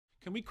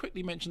Can we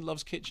quickly mention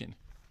Love's Kitchen?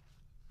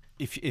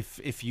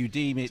 If you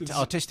deem it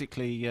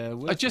artistically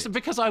worth just it.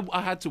 because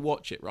I had to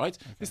watch it, right?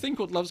 Okay. This thing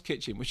called Love's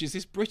Kitchen, which is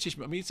this British...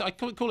 I mean, I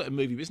can't call it a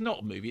movie, but it's not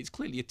a movie. It's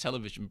clearly a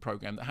television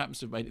programme that happens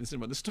to have made it in the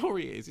cinema. The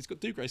story is, it's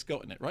got Dougray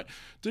Scott in it, right?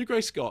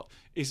 Dougray Scott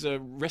is a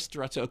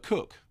restaurateur, a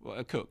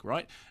cook,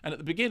 right? And at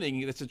the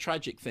beginning, there's a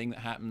tragic thing that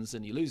happens,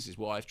 and he loses his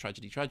wife,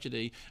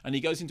 tragedy, and he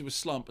goes into a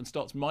slump and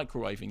starts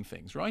microwaving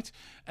things, right?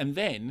 And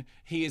then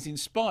he is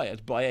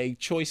inspired by a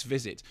choice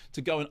visit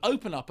to go and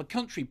open up a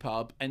country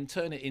pub and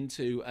turn it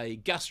into a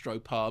gastro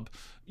pub,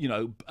 you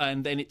know,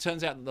 and then it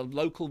turns out that the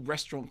local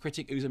restaurant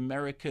critic, who's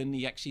American,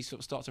 he actually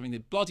sort of starts having the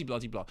blah.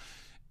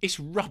 It's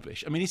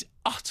rubbish. I mean, it's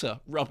utter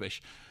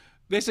rubbish.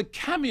 There's a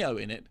cameo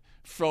in it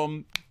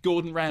from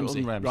Gordon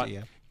Ramsay. Right?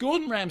 Yeah.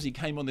 Gordon Ramsay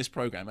came on this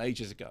program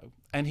ages ago,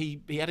 and he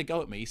had a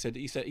go at me.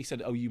 He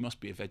said, "Oh, you must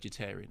be a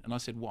vegetarian." And I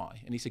said,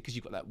 "Why?" And he said, "Because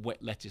you've got that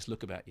wet lettuce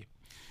look about you."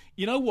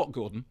 You know what,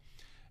 Gordon?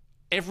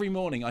 Every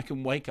morning I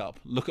can wake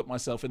up, look at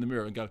myself in the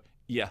mirror and go,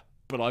 "Yeah,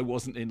 but I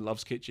wasn't in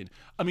Love's Kitchen."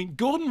 I mean,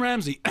 Gordon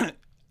Ramsay,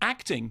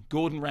 acting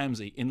Gordon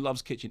Ramsay in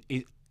Love's Kitchen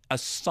is a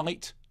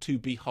sight to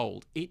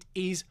behold. It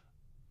is,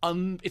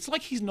 it's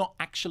like he's not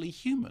actually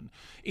human.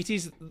 It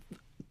is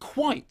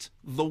quite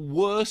the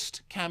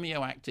worst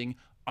cameo acting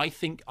I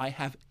think I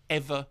have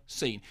ever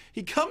seen.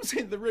 He comes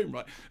in the room,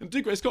 right, and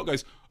Dougray Scott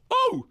goes,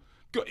 "Oh,"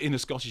 in a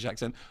Scottish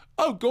accent,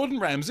 "Oh, Gordon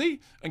Ramsay."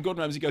 And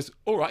Gordon Ramsay goes,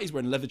 "All right," he's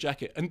wearing a leather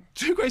jacket. And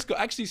Dougray Scott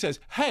actually says,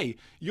 "Hey,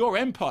 your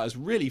empire's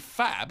really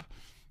fab."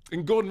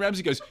 And Gordon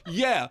Ramsay goes,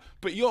 "Yeah,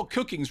 but your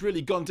cooking's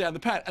really gone down the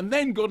pan." And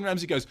then Gordon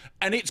Ramsay goes,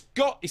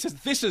 he says,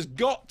 "This has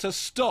got to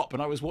stop."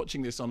 And I was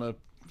watching this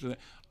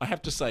I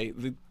have to say,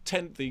 the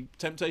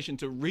temptation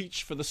to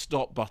reach for the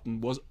stop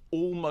button was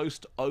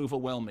almost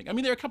overwhelming. I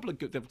mean, there are a couple of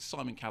good, there was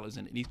Simon Callow's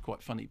in it, and he's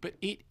quite funny, but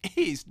it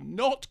is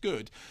not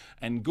good.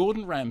 And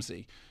Gordon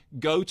Ramsay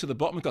go to the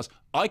bottom of the class.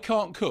 "I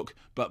can't cook,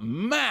 but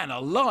man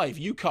alive,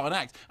 you can't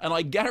act. And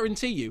I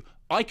guarantee you,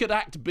 I could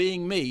act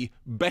being me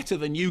better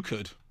than you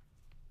could."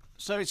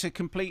 So it's a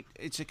complete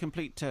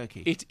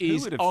turkey. It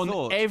is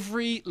on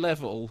every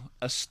level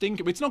a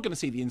stinker. It's not going to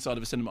see the inside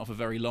of a cinema for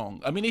very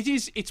long. I mean,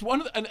 it's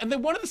one of the, and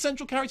then one of the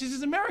central characters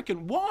is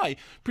American. Why?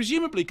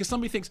 Presumably because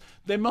somebody thinks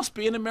there must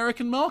be an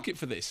American market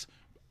for this.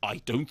 I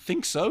don't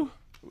think so.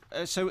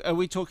 So are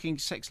we talking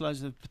Sex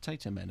Lives of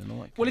Potato Men and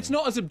all that? Well, it's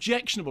not as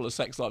objectionable as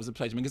Sex Lives of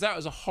Potato Men because that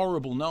was a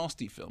horrible,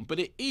 nasty film, but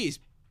it is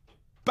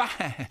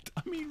bad.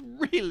 I mean,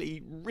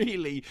 really,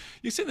 really.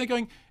 You're sitting there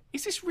going,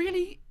 is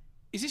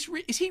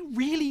he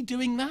really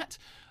doing that?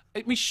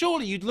 I mean,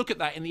 surely you'd look at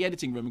that in the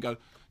editing room and go,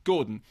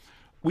 "Gordon,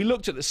 we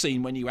looked at the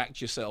scene when you act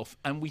yourself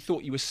and we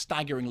thought you were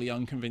staggeringly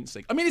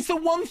unconvincing." I mean, it's the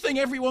one thing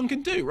everyone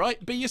can do,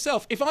 right? Be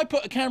yourself. If I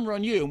put a camera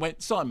on you and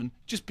went, "Simon,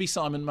 just be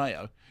Simon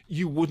Mayo,"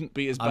 you wouldn't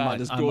be as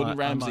bad as Gordon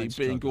Ramsay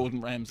being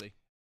Gordon Ramsay.